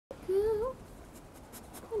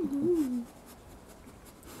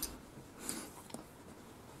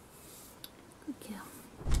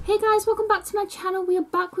Hey guys, welcome back to my channel. We are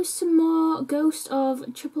back with some more Ghost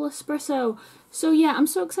of Triple Espresso. So yeah, I'm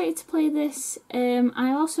so excited to play this.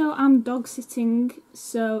 I also am dog sitting,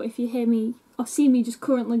 so if you hear me or see me just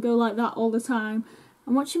currently go like that all the time,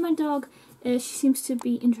 I'm watching my dog. She seems to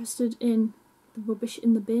be interested in the rubbish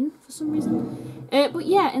in the bin for some reason. But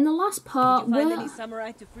yeah, in the last part, Did you find any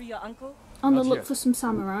samurai to free your uncle? On the look for some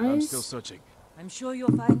samurais. I'm still searching. I'm sure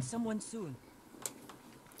you'll find someone soon.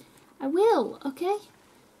 I will, okay?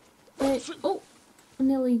 Oh, I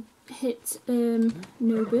nearly hit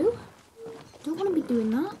Nobu. Don't want to be doing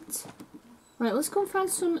that. Right, let's go and find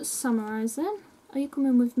some samurais then. Are you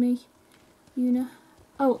coming with me, Yuna?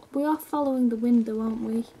 Oh, we are following the window, aren't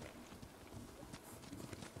we?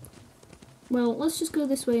 Well, let's just go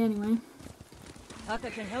this way anyway. Taka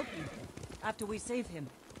can help you after we save him.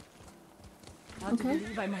 Hard to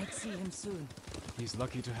believe I might see him soon. He's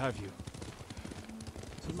lucky to have you.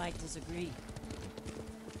 He might disagree.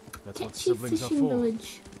 That's what siblings are for.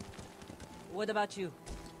 Village. What about you?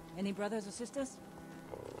 Any brothers or sisters?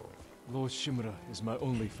 Lord Shimura is my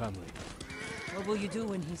only family. What will you do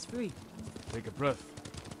when he's free? Take a breath.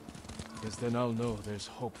 Because then I'll know there's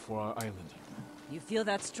hope for our island. You feel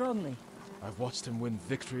that strongly? I've watched him win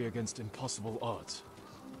victory against impossible odds.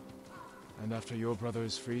 And after your brother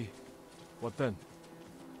is free, what then?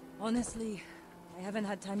 Honestly, I haven't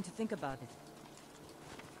had time to think about it.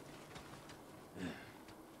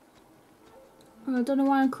 I don't know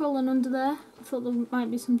why I'm crawling under there. I thought there might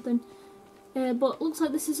be something. But looks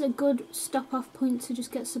like this is a good stop-off point to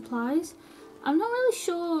just get supplies. I'm not really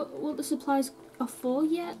sure what the supplies are for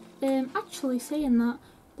yet. Actually, saying that,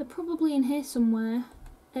 they're probably in here somewhere.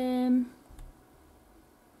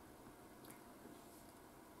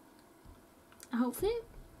 Outfit?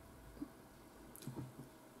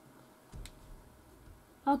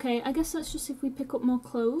 Okay, I guess that's just if we pick up more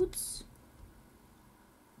clothes.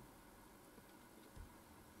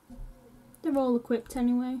 They're all equipped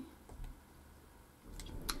anyway.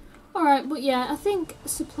 Alright, but yeah, I think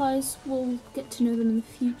supplies, we'll get to know them in the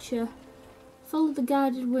future. Follow the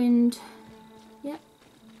guided wind. Yep.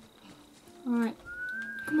 Alright.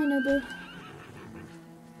 Come here, Nobu.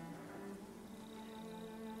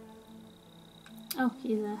 Oh,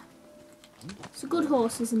 you're there. It's a good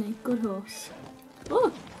horse, isn't he? Good horse.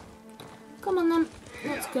 Oh! Come on then.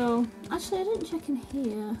 Let's go. Actually, I didn't check in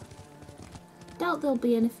here. Doubt there'll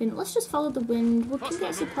be anything. Let's just follow the wind. We can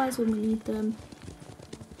get supplies when we need them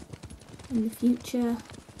in the future.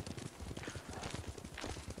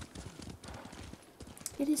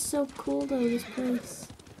 It is so cool though, this place.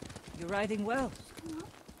 You're riding well.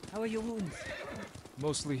 How are your wounds?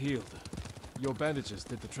 Mostly healed. Your bandages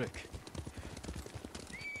did the trick.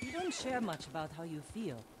 You don't share much about how you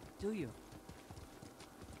feel, do you?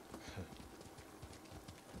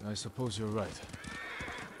 I suppose you're right.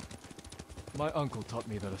 My uncle taught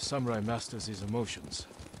me that a samurai masters his emotions,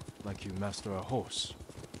 like you master a horse,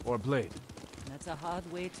 or a blade. That's a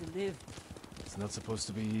hard way to live. It's not supposed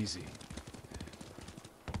to be easy.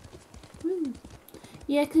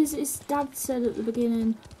 Yeah, because his dad said at the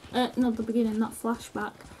beginning, not the beginning, that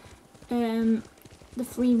flashback, the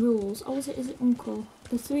 3 rules. Oh, is it uncle?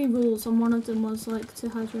 The 3 rules, and one of them was like to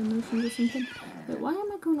hide your emotions or something. Wait, why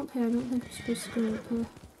am I going up here? I don't think I'm supposed to go up here.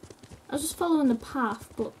 I was just following the path,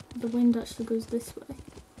 but the wind actually goes this way.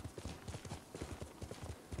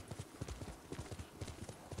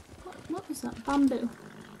 What is that? Bamboo.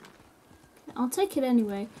 I'll take it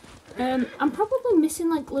anyway. I'm probably missing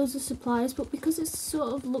like loads of supplies, but because it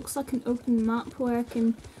sort of looks like an open map where I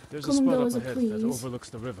can come and go as I please. That overlooks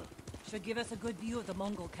the river. Should give us a good view of the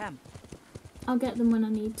Mongol camp. I'll get them when I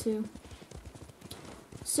need to.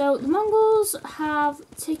 So the Mongols have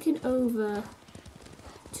taken over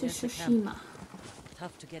to Tsushima.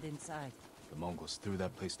 Tough to get inside. The Mongols threw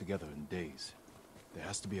that place together in days. There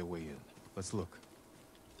has to be a way in. Let's look.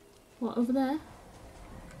 What, over there?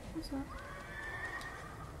 What's that?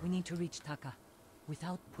 We need to reach Taka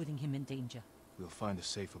without putting him in danger. We'll find a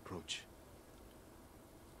safe approach.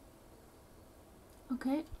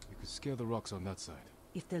 Okay. You could scale the rocks on that side.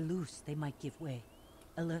 If they're loose, they might give way.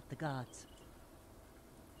 Alert the guards.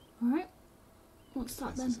 Alright. What's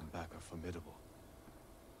that then? The fences and back are formidable.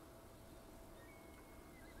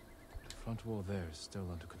 The front wall there is still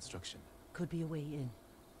under construction. Could be a way in.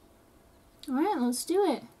 Alright, let's do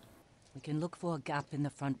it. We can look for a gap in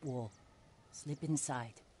the front wall. Slip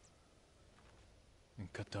inside.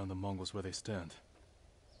 And cut down the Mongols where they stand.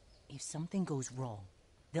 If something goes wrong,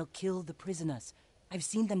 they'll kill the prisoners. I've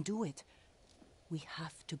seen them do it. We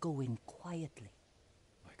have to go in quietly.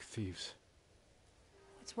 Like thieves.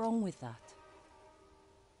 What's wrong with that?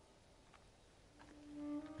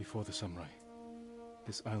 Before the samurai,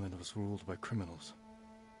 This island was ruled by criminals.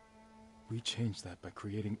 We changed that by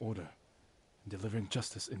creating order and delivering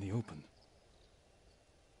justice in the open.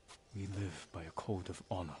 We live by a code of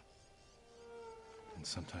honor. And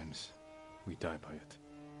sometimes we die by it.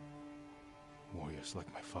 Warriors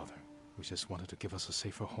like my father, who just wanted to give us a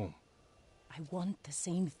safer home. I want the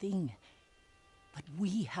same thing. But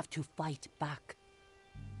we have to fight back.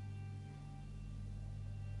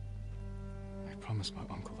 I promised my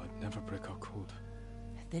uncle I'd never break our code.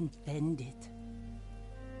 Then bend it.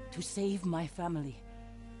 To save my family.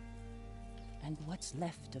 And what's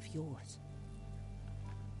left of yours.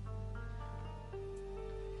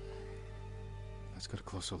 Let's get a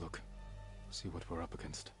closer look. See what we're up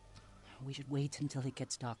against. We should wait until it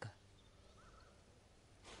gets darker.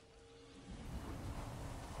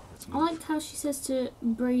 I like how she says to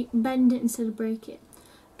bend it instead of break it.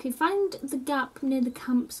 Okay, find the gap near the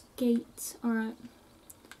camp's gate. Alright.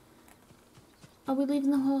 Are we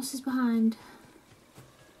leaving the horses behind?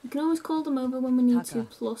 We can always call them over when we need to,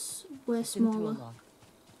 plus we're smaller.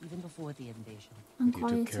 Even before the invasion. And you took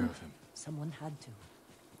care quieter. of him. Someone had to.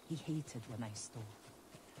 He hated when I stole.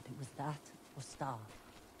 It was that or starve.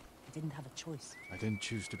 I didn't have a choice. I didn't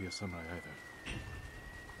choose to be a samurai either.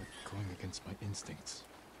 But going against my instincts.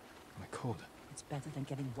 My code. It's better than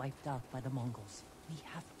getting wiped out by the Mongols. We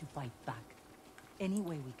have to fight back. Any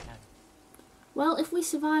way we can. Well, if we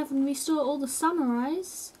survive and restore all the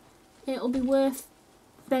samurais, it'll be worth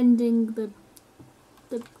bending the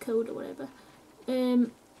code or whatever.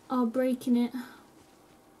 Or breaking it.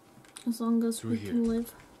 As long as we can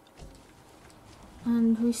live.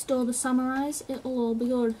 And restore the samurais, it'll all be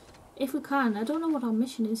good. If we can. I don't know what our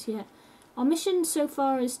mission is yet. Our mission so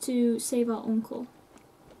far is to save our uncle.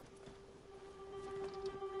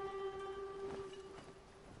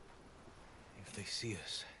 If they see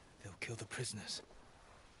us, they'll kill the prisoners.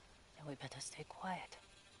 Then we better stay quiet.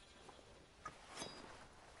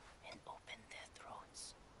 And open their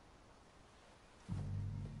throats.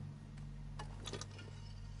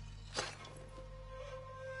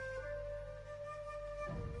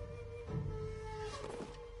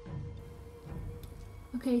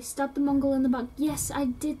 Okay, stab the Mongol in the back. Yes, I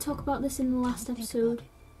did talk about this in the last episode.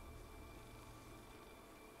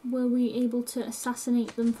 Were we able to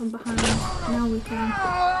assassinate them from behind? Now we can.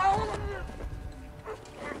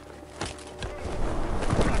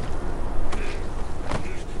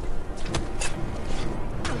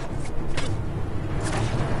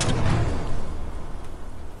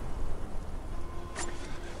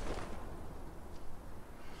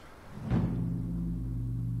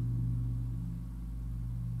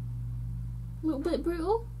 A little bit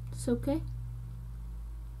brutal. It's okay.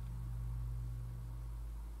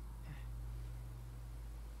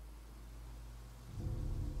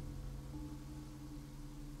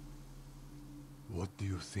 What do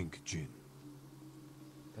you think, Jin?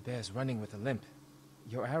 The bear's running with a limp.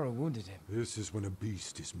 Your arrow wounded him. This is when a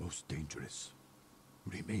beast is most dangerous.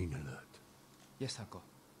 Remain alert. Yes, Uncle.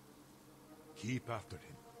 Keep after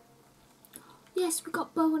him. Yes, we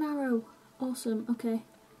got bow and arrow. Awesome, okay.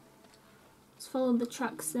 Let's follow the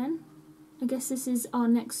tracks then. I guess this is our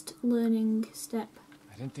next learning step.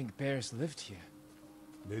 I didn't think bears lived here.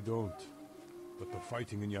 They don't. But the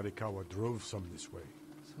fighting in Yarikawa drove some this way.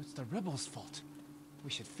 So it's the rebels' fault. We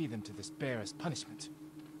should feed them to this bear as punishment.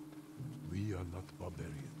 We are not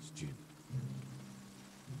barbarians, Jin.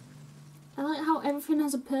 I like how everything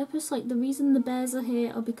has a purpose. Like, the reason the bears are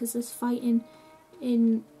here are because there's fighting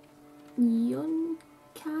in Yunkai?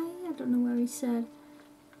 I don't know where he said.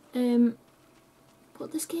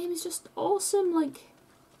 But this game is just awesome. Like,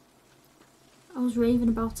 I was raving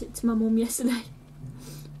about it to my mum yesterday.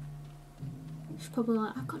 She's probably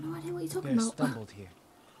like, I've got no idea what you're talking Bear about. stumbled here.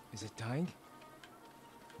 Is it dying?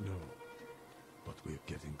 No, but we're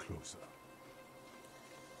getting closer.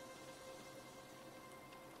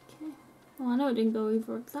 Okay. Well, I know it didn't go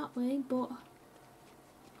over that way, but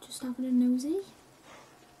just having a nosy.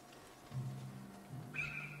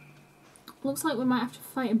 Looks like we might have to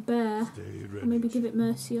fight a bear. Stay Or ready. maybe give it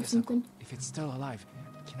mercy or Yes, something. Uncle. If it's still alive,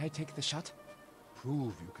 can I take the shot?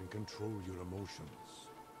 Prove you can control your emotions.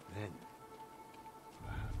 Then,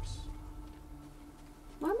 perhaps.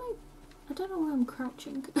 Why am I don't know why I'm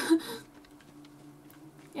crouching.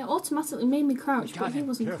 It automatically made me crouch, Got but he him.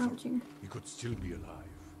 wasn't Careful. crouching. He could still be alive.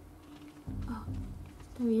 Oh,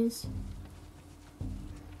 there he is.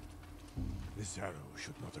 This arrow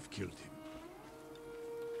should not have killed him.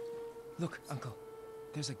 Look, Uncle.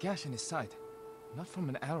 There's a gash in his side. Not from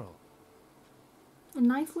an arrow. A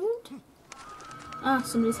knife wound? Ah,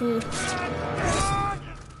 somebody's here.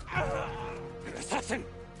 An assassin!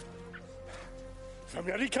 From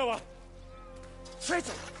Yarikawa!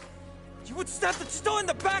 traitor! You would stab the Chido in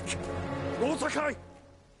the back! Rosakai!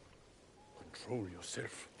 Control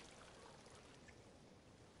yourself.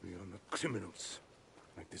 We are not criminals,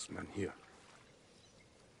 like this man here.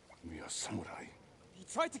 We are samurai. He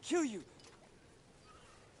tried to kill you!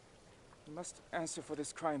 He must answer for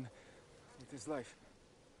this crime with his life.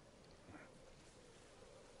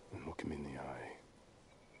 And look him in the eye.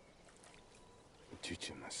 And teach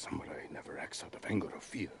him that samurai never acts out of anger or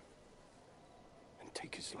fear. And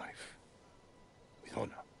take his life with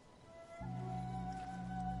honor.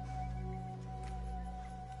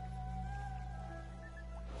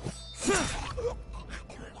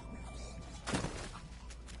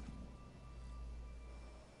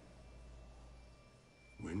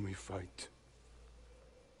 When we fight,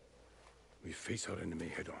 we face our enemy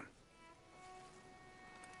head on.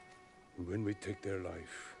 And when we take their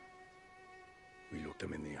life, we look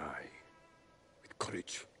them in the eye with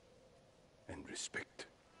courage and respect.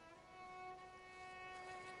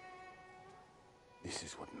 This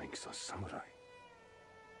is what makes us samurai.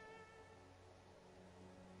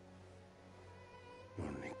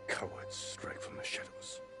 Only cowards strike from the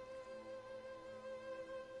shadows.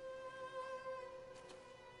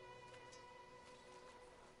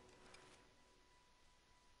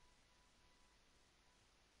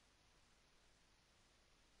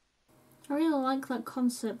 I really like that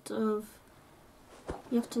concept of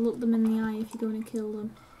you have to look them in the eye if you're going to kill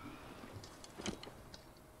them.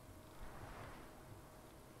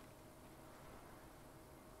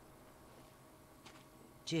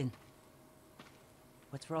 Jin,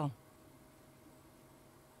 what's wrong?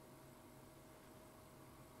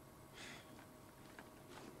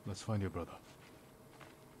 Let's find your brother.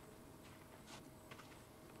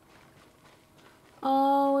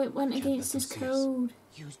 Oh, it went Can't against let his them see us. code.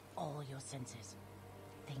 Use all your senses.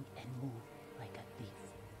 Think and move like a thief.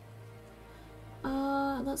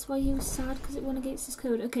 That's why he was sad, because it went against his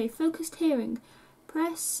code. Okay, focused hearing.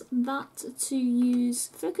 Press that to use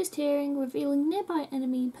focused hearing, revealing nearby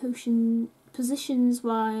enemy positions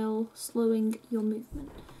while slowing your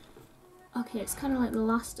movement. Okay, it's kind of like The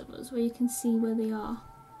Last of Us, where you can see where they are.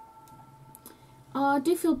 I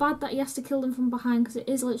do feel bad that he has to kill them from behind, because it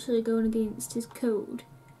is literally going against his code.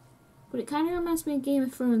 But it kind of reminds me of Game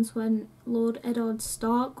of Thrones when Lord Eddard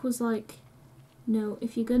Stark was like, no,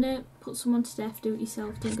 if you're gonna put someone to death, do it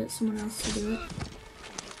yourself, don't get someone else to do it.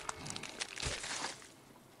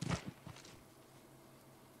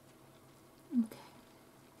 Okay.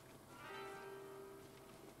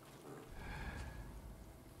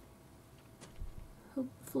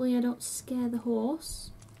 Hopefully I don't scare the horse.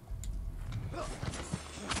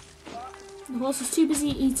 The horse is too busy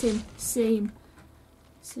eating. Same.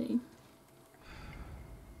 Same.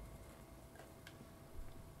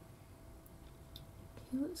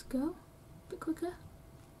 Okay, let's go. A bit quicker.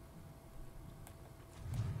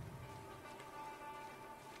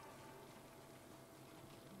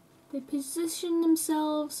 They position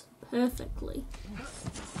themselves perfectly.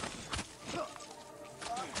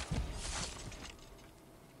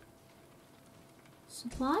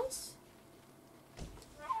 Supplies?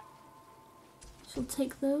 She'll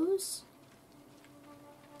take those.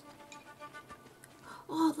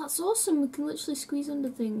 Oh, that's awesome. We can literally squeeze under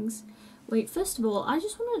things. Wait, first of all, I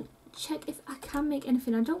just want to check if I can make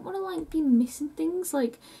anything. I don't want to like be missing things.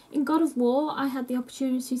 Like in God of War, I had the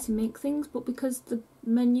opportunity to make things, but because the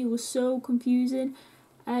menu was so confusing,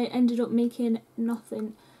 I ended up making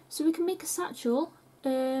nothing. So we can make a satchel.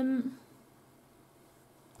 No,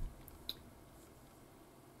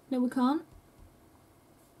 we can't.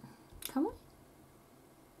 Can we?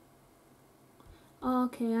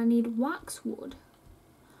 Okay, I need waxwood.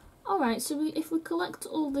 Alright, so if we collect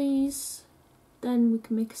all these, then we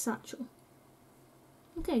can make a satchel.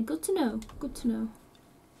 Okay, good to know, good to know.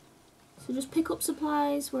 So just pick up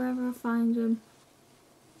supplies wherever I find them.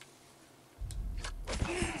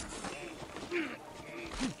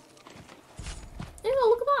 Ew,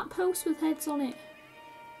 look at that post with heads on it.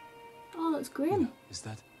 Oh, that's grim. Is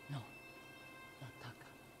that? No, not Taka.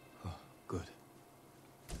 Oh, good.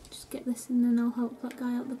 Just get this and then I'll help that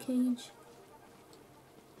guy out the cage.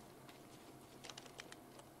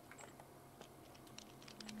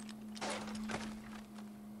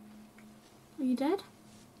 Are you dead?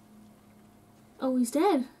 Oh, he's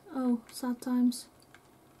dead. Oh, sad times.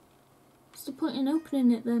 What's the point in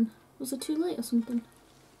opening it then? Was it too late or something?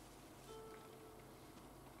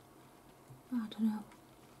 I don't know.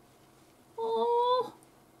 Oh,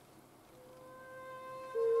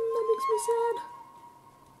 that makes me sad.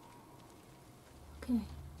 Okay.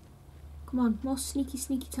 Come on, more sneaky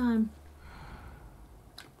time.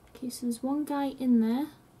 Okay, so there's one guy in there.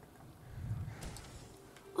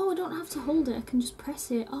 Oh, I don't have to hold it, I can just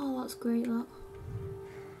press it. Oh, that's great, that.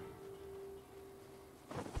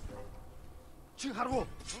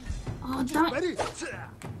 Oh, damn it.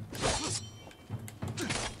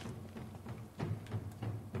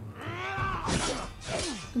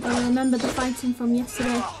 I gotta remember the fighting from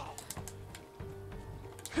yesterday.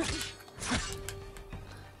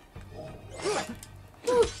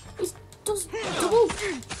 Oh, it does double.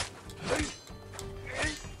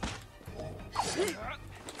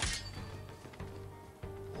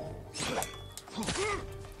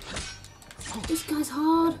 This guy's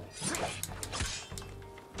hard.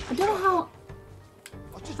 I don't know how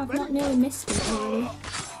I've not nearly missed it already.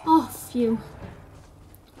 Oh, phew.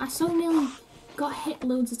 I so nearly got hit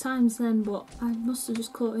loads of times then, but I must have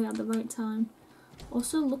just caught it at the right time.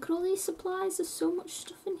 Also, look at all these supplies. There's so much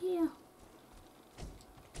stuff in here.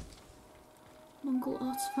 Mongol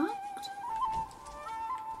artifact.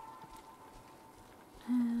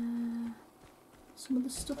 Some of the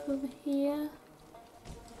stuff over here.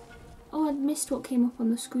 Oh, I missed what came up on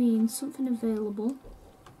the screen. Something available.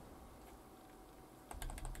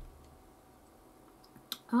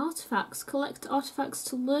 Artifacts. Collect artifacts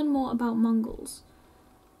to learn more about Mongols.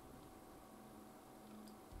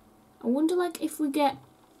 I wonder, like, if we get...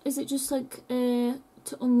 Is it just, like, to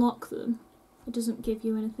unlock them? It doesn't give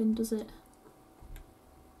you anything, does it?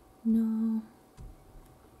 No.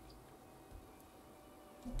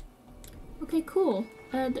 Okay, cool.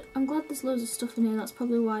 I'm glad there's loads of stuff in here. That's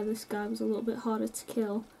probably why this guy was a little bit harder to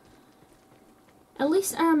kill. At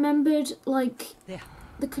least I remembered, like, There.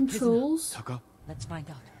 the controls. Taka? Let's find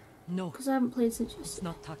out. No, Because I haven't played since it's yesterday.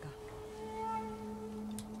 not Taka.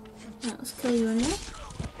 Right, let's kill you anyway.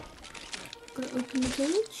 Gotta open the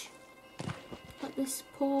cage. Let this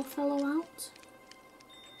poor fellow out.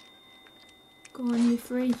 Go on, you're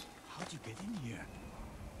free. How'd you get in here?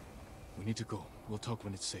 We need to go. We'll talk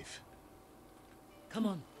when it's safe. Come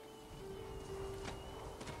on.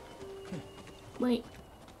 Wait.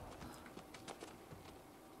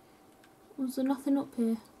 Was there nothing up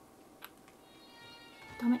here?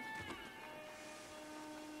 Damn it.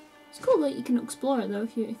 It's cool that you can explore it though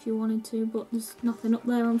if you wanted to, but there's nothing up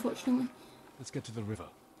there unfortunately. Let's get to the river.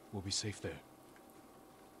 We'll be safe there.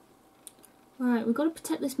 Alright, we've got to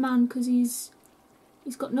protect this man because he's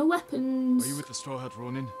got no weapons. Are you with the Straw Hat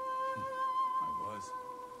Ronin? I was.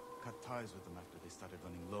 Cut ties with them after they started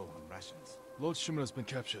running low on rations. Lord Shimura's been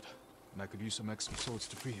captured, and I could use some extra swords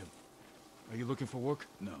to free him. Are you looking for work?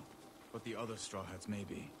 No, but the other Straw Hats may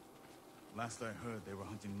be. Last I heard, they were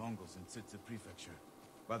hunting Mongols in Tsutsu Prefecture,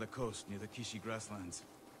 by the coast near the Kishi grasslands.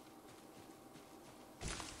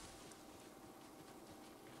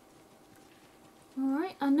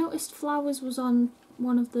 Alright, I noticed flowers was on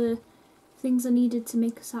one of the things I needed to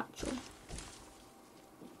make a satchel.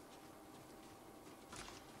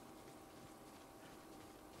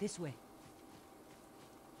 This way.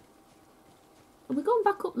 Are we going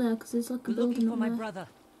back up there? Because there's like a We're building looking for up my there. brother,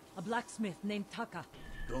 a blacksmith named Taka.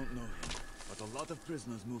 Don't know him, but a lot of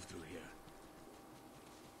prisoners move through here.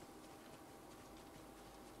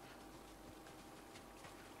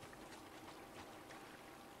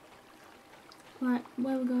 Right,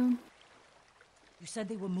 where are we going? You said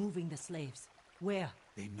they were moving the slaves. Where?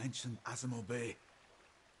 They mentioned Azamo Bay.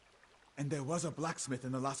 And there was a blacksmith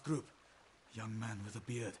in the last group. Young man with a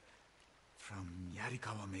beard. From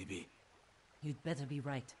Yarikawa, maybe. You'd better be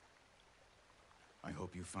right. I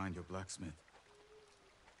hope you find your blacksmith.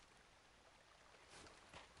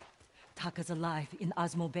 Taka's alive in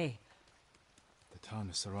Osmo Bay. The town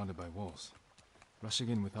is surrounded by walls. Rushing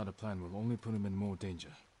in without a plan will only put him in more danger.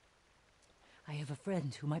 I have a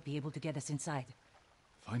friend who might be able to get us inside.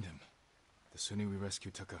 Find him. The sooner we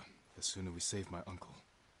rescue Taka, the sooner we save my uncle.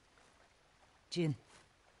 Jin.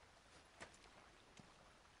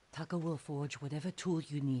 Taka will forge whatever tool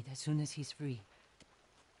you need as soon as he's free.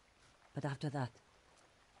 But after that,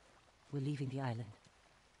 we're leaving the island.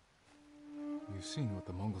 You've seen what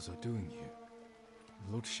the Mongols are doing here.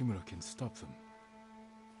 Lord Shimura can stop them.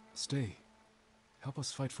 Stay. Help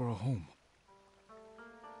us fight for a home.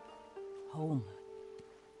 Home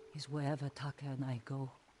is wherever Taka and I go.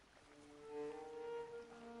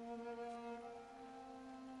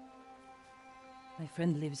 My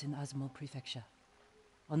friend lives in Azamo Prefecture,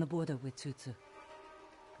 on the border with Tsutsu.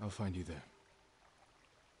 I'll find you there.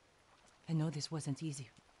 I know this wasn't easy.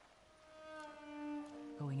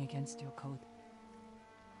 Going against your code.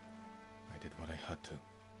 I did what I had to.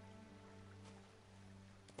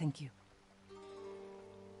 Thank you.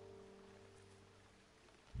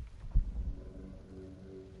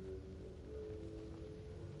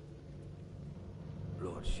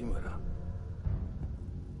 Lord Shimura.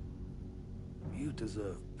 You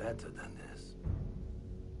deserve better than this.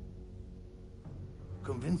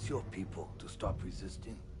 Convince your people to stop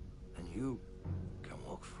resisting, and you can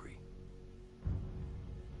walk free.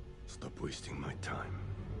 Stop wasting my time.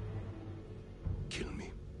 Kill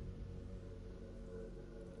me.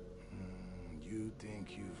 You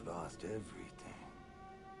think you've lost everything.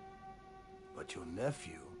 But your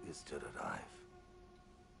nephew is still alive.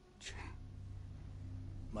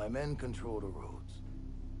 My men control the roads.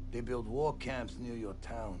 They build war camps near your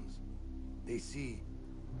towns. They see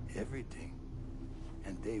everything,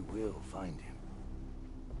 and they will find him.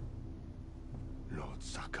 Lord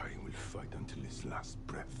Sakai will fight until his last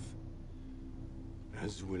breath.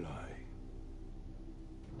 As will I.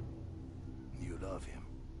 You love him.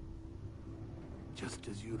 Just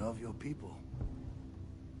as you love your people.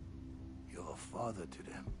 You're a father to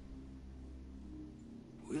them.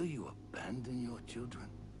 Will you abandon your children?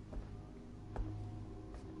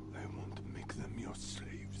 I won't make them your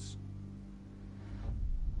slaves.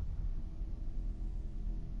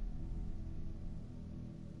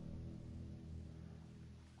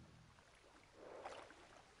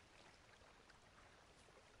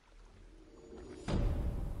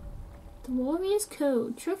 The Warrior's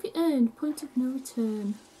Code. Trophy earned. Point of no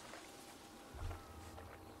return.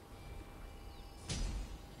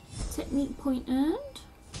 Technique point earned.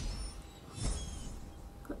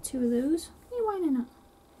 Got 2 of those. What are you whining at?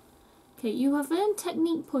 Okay, you have earned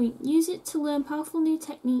technique point. Use it to learn powerful new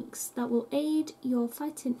techniques that will aid your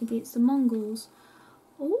fighting against the Mongols.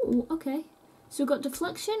 Oh, okay. So we've got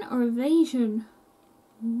deflection or evasion.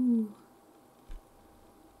 Ooh.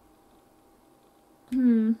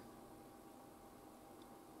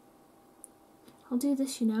 I'll do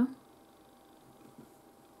this, you know.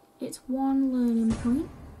 It's 1 learning point,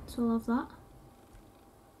 so I'll have that.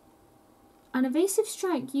 An evasive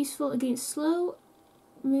strike, useful against slow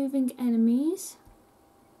moving enemies.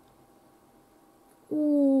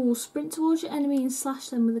 Ooh, sprint towards your enemy and slash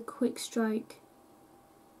them with a quick strike.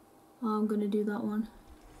 Oh, I'm gonna do that one.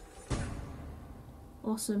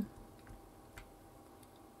 Awesome.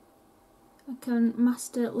 I can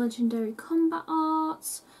master legendary combat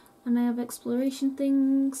arts, and I have exploration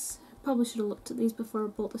things. Probably should have looked at these before I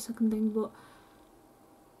bought the second thing, but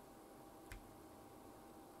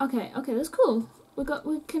okay, that's cool.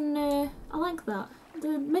 We can. I like that.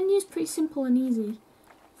 The menu's pretty simple and easy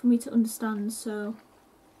for me to understand. So,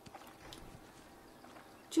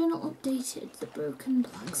 journal updated. The broken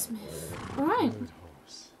blacksmith. All right.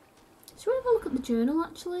 Should we have a look at the journal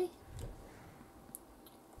actually?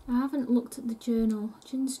 I haven't looked at the journal.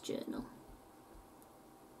 Jin's journal.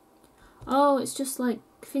 Oh, it's just like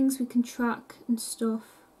things we can track and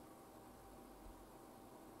stuff.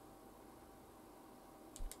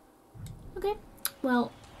 Okay,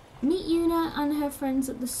 well, meet Yuna and her friends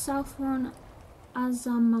at the Southron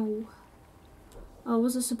Azamo. Oh,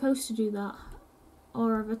 was I supposed to do that?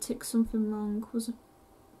 Or have I ticked something wrong? Was I...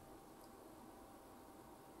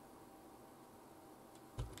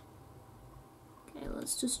 Okay,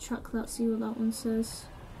 let's just track that, see what that one says.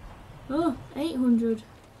 Oh, 800.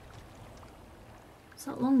 Is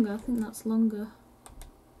that longer? I think that's longer.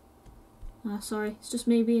 Ah, sorry, it's just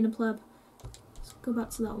me being a pleb. Let's go back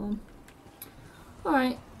to that one.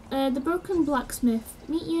 Alright, the broken blacksmith.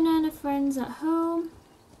 Meet Yuna and her friends at home.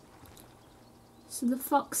 So the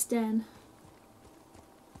fox den.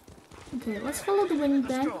 Okay, let's follow the wind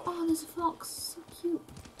then. Oh, there's a fox. So cute.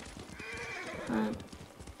 Alright.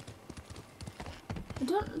 I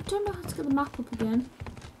don't know how to get the map up again.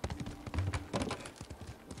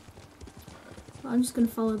 But I'm just going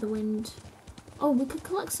to follow the wind. Oh, we could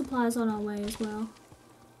collect supplies on our way as well.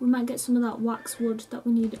 We might get some of that wax wood that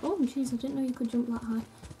we need. Oh, jeez, I didn't know you could jump that high.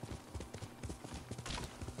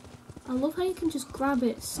 I love how you can just grab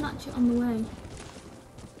it, snatch it on the way.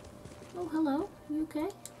 Oh, hello. Are you okay?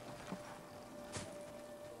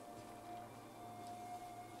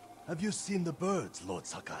 Have you seen the birds, Lord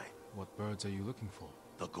Sakai? What birds are you looking for?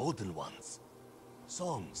 The golden ones.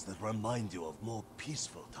 Songs that remind you of more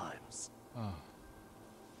peaceful times. Ah,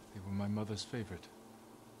 they were my mother's favorite.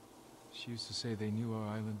 She used to say they knew our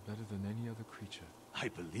island better than any other creature. I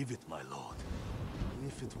believe it, my lord.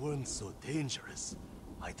 If it weren't so dangerous,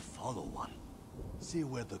 I'd follow one. See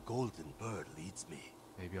where the golden bird leads me.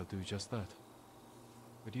 Maybe I'll do just that.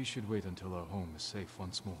 But you should wait until our home is safe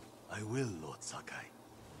once more. I will, Lord Sakai.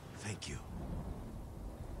 Thank you.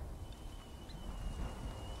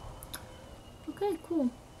 Okay, cool.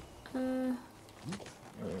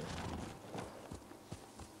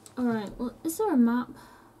 Alright, well, is there a map?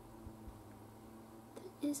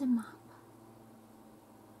 There is a map.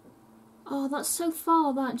 Oh, that's so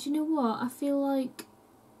far that, do you know what? I feel like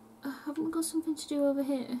haven't we got something to do over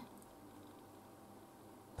here?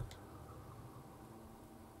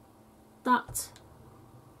 That.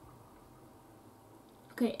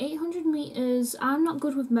 Okay, 800 meters. I'm not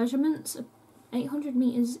good with measurements. 800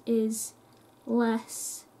 meters is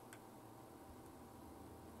less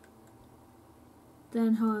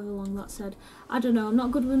than however long that said. I don't know, I'm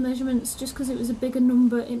not good with measurements. Just because it was a bigger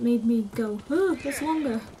number, it made me go, oh, that's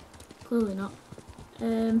longer. Clearly not.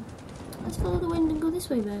 Let's follow the wind and go this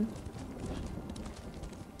way then.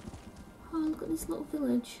 Oh, look at this little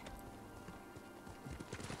village.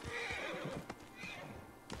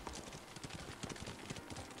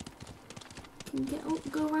 Can get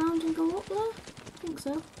up, go around and go up there? I think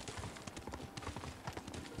so.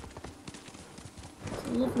 It's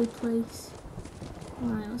a lovely place.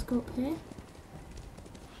 Alright, let's go up here.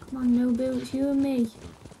 Come on, Nobu, it's you and me.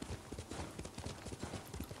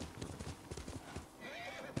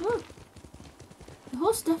 Oh! The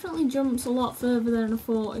horse definitely jumps a lot further than I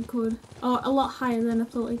thought it could. Or a lot higher than I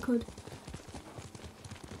thought it could.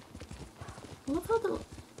 I love how the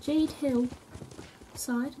Jade Hill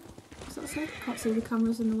side. Is that side? I can't see, the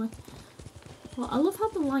camera's in the way. Well, I love how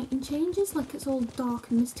the lighting changes, like it's all dark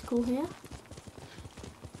and mystical here.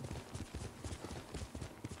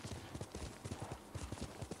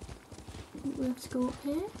 I think we have to go up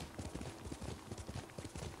here.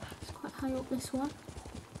 It's quite high up, this one.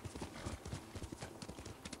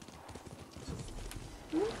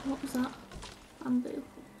 Ooh, what was that? Bamboo.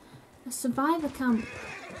 A survivor camp.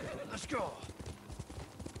 Let's go.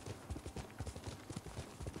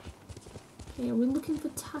 Okay, are we looking for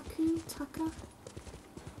Taka?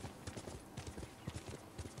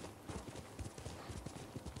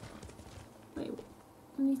 Wait,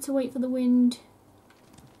 we need to wait for the wind.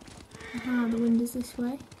 Aha, the wind is this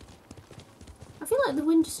way. I feel like the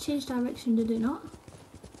wind just changed direction, did it not?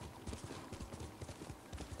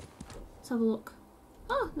 Let's have a look.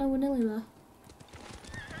 Oh, no, we're nearly there.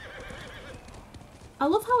 I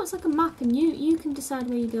love how it's like a map and you can decide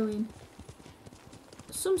where you're going.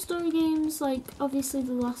 Some story games, like obviously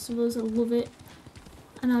The Last of Us, I love it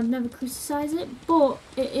and I'd never criticise it, but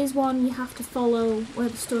it is one you have to follow where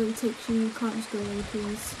the story takes you. You can't just go where you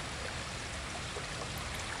please.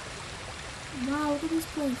 Wow, look at this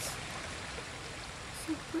place.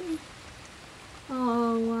 So pretty.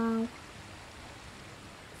 Oh wow.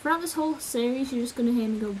 Throughout this whole series you're just going to hear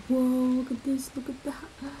me go, whoa, look at this, look at that.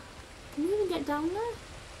 Can you even get down there?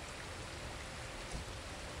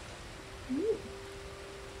 Ooh.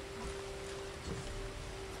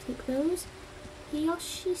 Take those.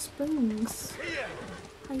 Hiyoshi Springs.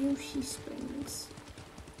 Hiyoshi Springs.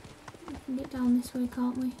 We can get down this way,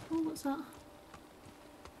 can't we? Oh, what's that?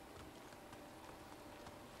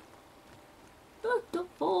 Oh, don't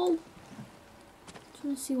fall.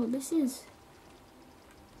 Trying to see what this is.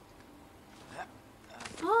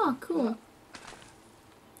 Ah, cool.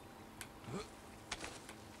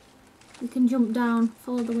 We can jump down,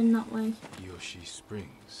 follow the wind that way. Hiyoshi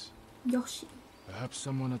Springs. Yoshi. Perhaps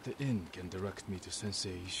someone at the inn can direct me to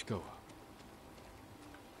Sensei Ishikawa.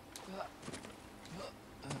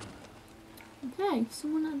 Okay,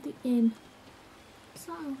 someone at the inn. What's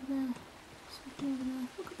that over there? Something over there.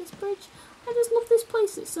 Look at this bridge. I just love this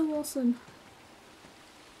place, it's so awesome.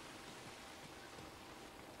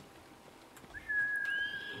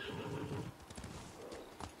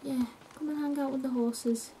 Yeah, come and hang out with the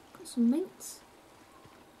horses. Got some mates.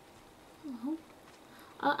 Oh.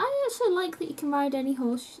 I actually like that you can ride any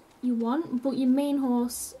horse you want, but your main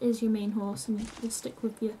horse is your main horse and will stick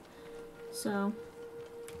with you. So,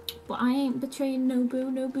 but I ain't betraying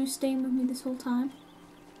Nobu. Nobu's staying with me this whole time.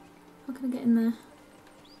 How can I get in there?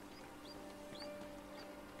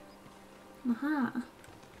 Aha.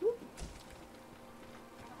 Ooh.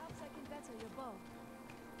 Perhaps I can better your bow.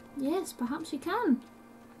 Yes, perhaps you can.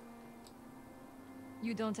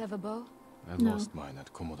 You don't have a bow? I No. lost mine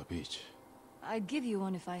at Komoda Beach. I'd give you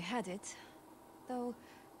one if I had it. Though,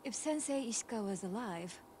 if Sensei Ishikawa's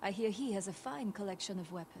alive, I hear he has a fine collection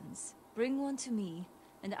of weapons. Bring one to me,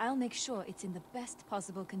 and I'll make sure it's in the best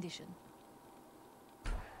possible condition.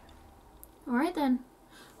 Alright then.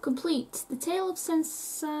 Complete the tale of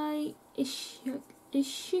Sensei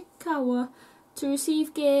Ishikawa to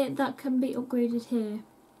receive gear that can be upgraded here.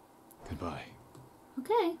 Goodbye.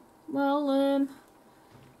 Okay, well,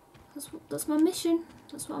 that's my mission.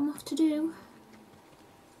 That's what I'm off to do.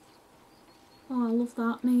 Oh, I love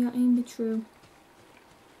that. May your aim be true.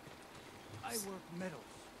 I work metals,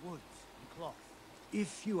 woods, and cloth.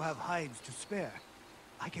 If you have hides to spare,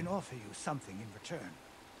 I can offer you something in return.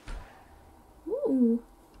 Ooh,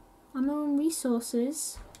 unknown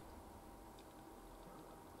resources.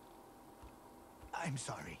 I'm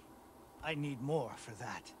sorry. I need more for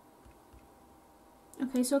that.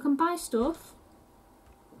 Okay, so I can buy stuff.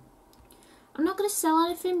 I'm not going to sell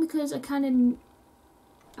anything because I'm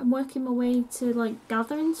working my way to like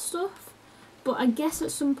gathering stuff. But I guess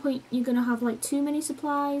at some point you're going to have like too many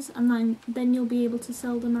supplies, and then you'll be able to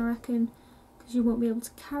sell them, I reckon, because you won't be able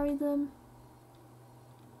to carry them.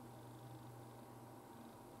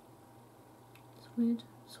 It's weird.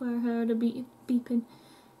 I swear I heard a beeping.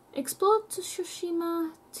 Explore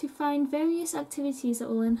Tsushima to find various activities that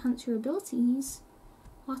will enhance your abilities.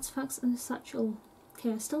 Artifacts and a satchel.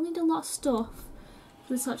 Okay, I still need a lot of stuff.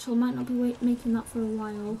 The satchel might not be making that for a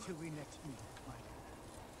while.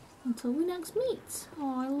 Until we next meet.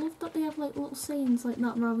 Oh, I love that they have like little sayings like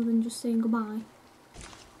that rather than just saying goodbye.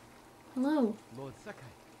 Hello. Lord Sakai,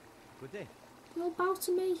 good day. You'll bow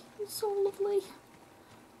to me. It's so lovely.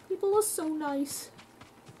 People are so nice.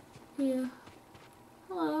 Here.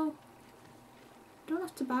 Hello. Don't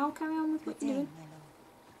have to bow. Carry on with what you're doing.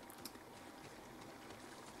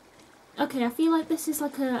 Okay, I feel like this is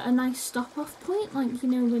like a nice stop-off point. Like, you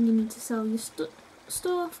know, when you need to sell your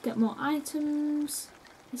stuff, get more items.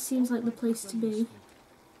 It seems like the place to be.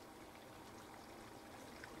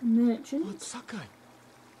 A merchant. Lord Sakai,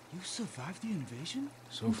 you survived the invasion?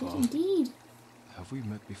 So far. Indeed. Have we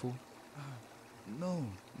met before? No,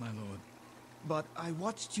 my lord. But I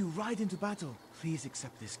watched you ride into battle. Please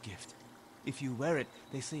accept this gift. If you wear it,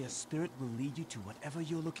 they say a spirit will lead you to whatever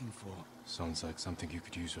you're looking for. Sounds like something you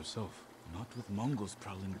could use yourself. Not with Mongols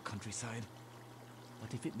prowling the countryside.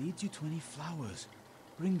 But if it leads you to any flowers,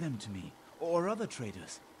 bring them to me. Or other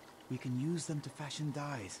traders. We can use them to fashion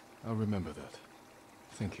dyes. I'll remember that.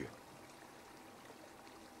 Thank you.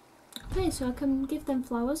 Okay, so I can give them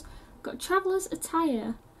flowers. Got traveller's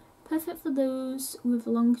attire. Perfect for those with a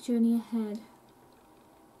long journey ahead.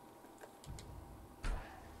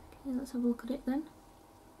 Okay, let's have a look at it then.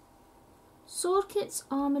 Sword kits,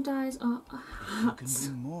 armor dyes, or hats. You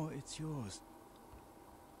can bring more, it's yours.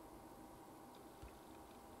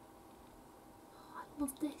 Oh, I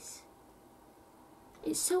love this.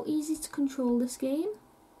 It's so easy to control this game.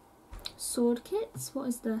 Sword kits, what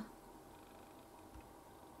is there?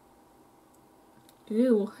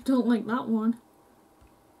 Ew, I don't like that one.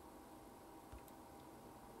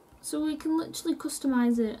 So we can literally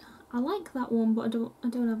customize it. I like that one, but I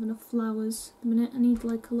don't have enough flowers at the minute. I need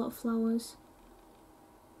like a lot of flowers.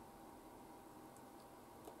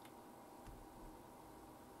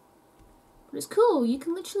 But it's cool. You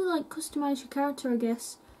can literally like customize your character, I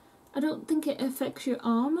guess. I don't think it affects your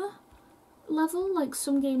armor level. Like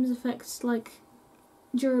some games affects like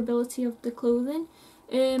durability of the clothing.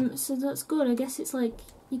 So that's good. I guess it's like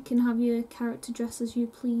you can have your character dress as you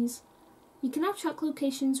please. You can now track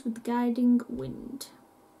locations with the guiding wind.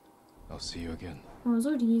 I'll see you again. Oh, I was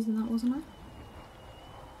already using that, wasn't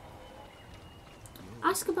I?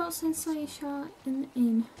 Ask about Sensei Isha in the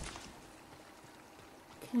inn.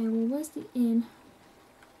 Okay, well, where's the inn?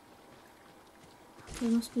 Okay,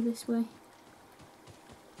 it must be this way.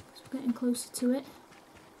 So we're getting closer to it.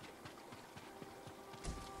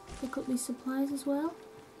 Pick up these supplies as well.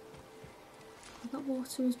 That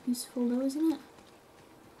water is beautiful though, isn't it?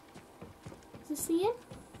 Is this the inn?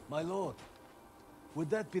 My lord, would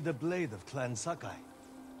that be the blade of Clan Sakai?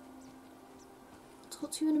 I'll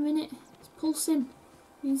talk to you in a minute. It's pulsing.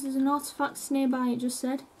 Means there's an artifact nearby, it just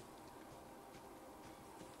said.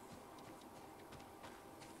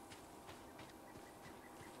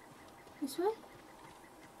 This way?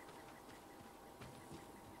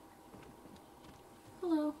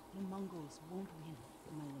 Hello. The Mongols won't win,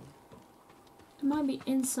 my lord. It might be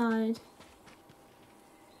inside.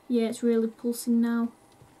 Yeah, it's really pulsing now.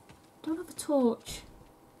 Don't have a torch.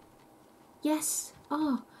 Yes.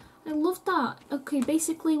 Oh, I love that. Okay,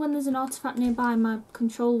 basically when there's an artifact nearby, my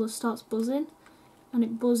controller starts buzzing. And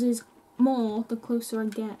it buzzes more the closer I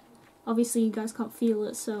get. Obviously you guys can't feel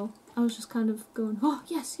it, so I was just kind of going, oh,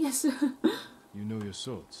 yes, yes. You know your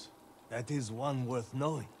swords. That is one worth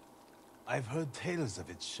knowing. I've heard tales of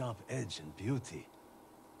its sharp edge and beauty,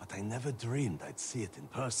 but I never dreamed I'd see it in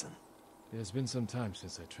person. It has been some time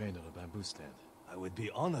since I trained on a bamboo stand. I would be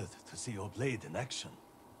honored to see your blade in action.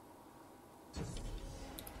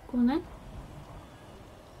 Go on then.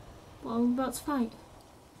 What, are we about to fight?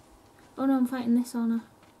 Oh no, I'm fighting this, aren't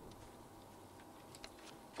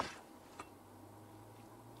I?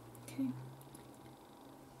 Okay.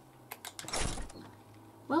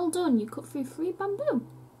 Well done, you cut through 3 bamboo.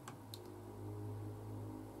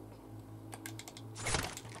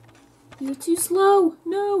 You're too slow!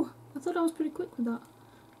 No! I thought I was pretty quick with that.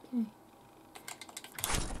 Okay.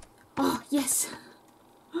 Oh, yes!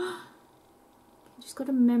 Just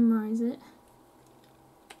gotta memorize it.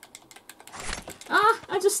 Ah,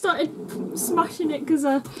 I just started smashing it because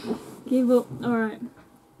I gave up. Alright.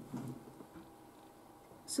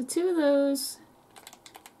 So 2 of those.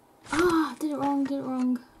 Ah, did it wrong, did it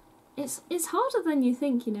wrong. It's harder than you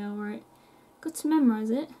think, you know, right? Got to memorise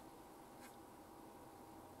it.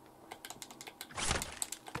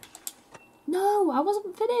 No, I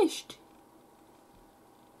wasn't finished.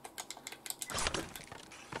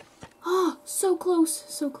 Oh, so close,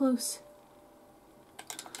 so close.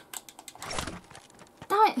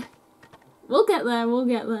 Damn it. We'll get there, we'll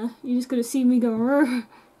get there. You're just gonna see me go, rrr.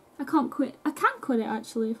 I can't quit. I can quit it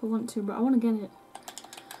actually if I want to, but I want to get it.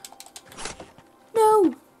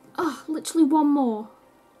 No! Oh, literally one more.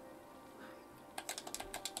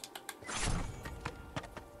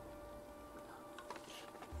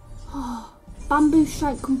 Oh, bamboo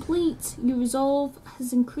strike complete. Your resolve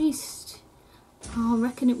has increased. Oh, I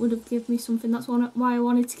reckon it would have given me something. That's why I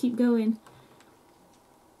wanted to keep going.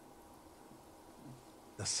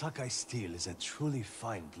 The Sakai steel is a truly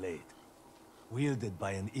fine blade, wielded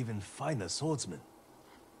by an even finer swordsman.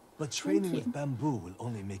 But training with bamboo will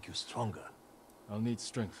only make you stronger. I'll need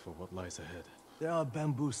strength for what lies ahead. There are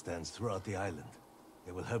bamboo stands throughout the island.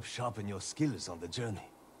 They will help sharpen your skills on the journey.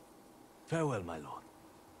 Farewell, my lord.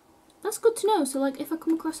 That's good to know. So, like, if I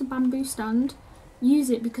come across a bamboo stand, use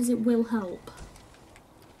it because it will help.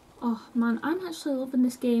 Oh man, I'm actually loving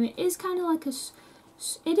this game. It is kind of like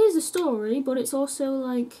it is a story, but it's also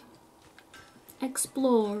like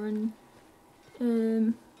explore and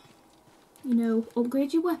you know,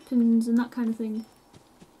 upgrade your weapons and that kind of thing.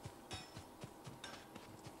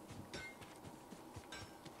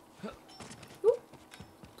 Ooh,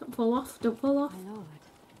 don't fall off, don't fall off. My lord,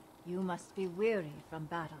 you must be weary from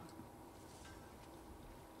battle.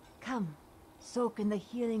 Come, soak in the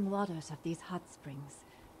healing waters of these hot springs.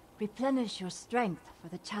 Replenish your strength for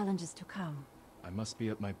the challenges to come. I must be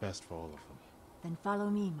at my best for all of them. Then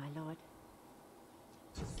follow me, my lord.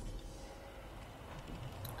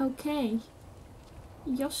 Okay.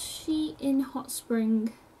 Yoshi in hot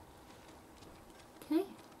spring. Okay.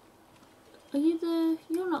 Are you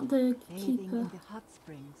you're not the Bathing keeper. in the hot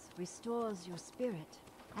springs restores your spirit.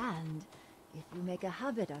 And if you make a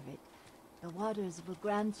habit of it, the waters will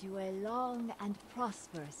grant you a long and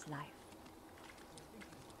prosperous life.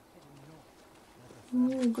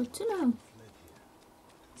 Oh, good to know.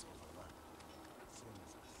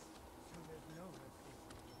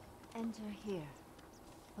 Enter here.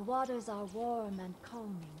 The waters are warm and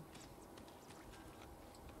calming.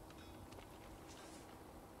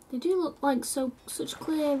 They do look like such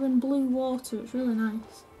clear and blue water. It's really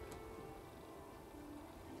nice.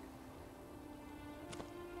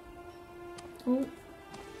 Oh.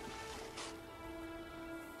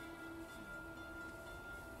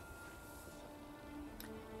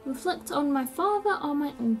 Reflect on my father or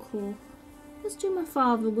my uncle. Let's do my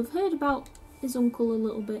father. We've heard about his uncle a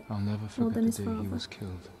little bit. I'll never more forget than the his day father. he was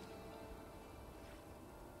killed.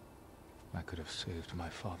 I could have saved my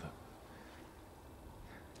father.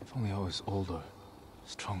 If only I was older,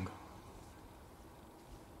 stronger.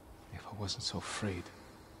 If I wasn't so afraid.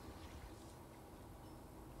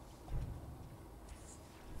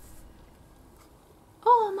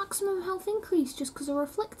 Oh, maximum health increase just because I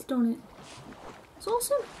reflected on it. It's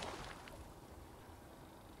awesome.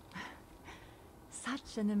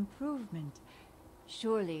 Such an improvement.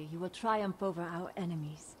 Surely you will triumph over our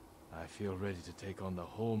enemies. I feel ready to take on the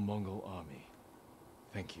whole Mongol army.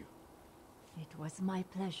 Thank you. It was my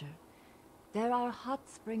pleasure. There are hot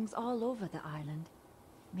springs all over the island.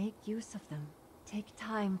 Make use of them. Take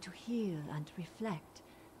time to heal and reflect.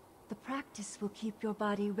 The practice will keep your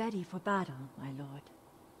body ready for battle, my lord.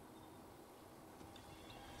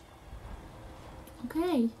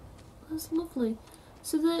 Okay, that's lovely.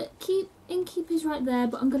 So the innkeep is right there,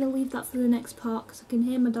 but I'm going to leave that for the next part because I can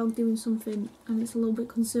hear my dog doing something and it's a little bit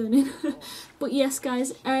concerning. But yes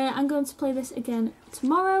guys, I'm going to play this again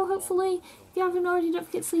tomorrow hopefully. If you haven't already, don't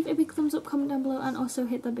forget to leave a big thumbs up, comment down below, and also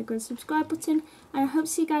hit that big red subscribe button. And I hope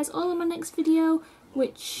to see you guys all in my next video,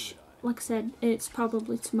 which, like I said, it's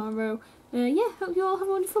probably tomorrow. Yeah, hope you all have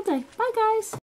a wonderful day. Bye guys!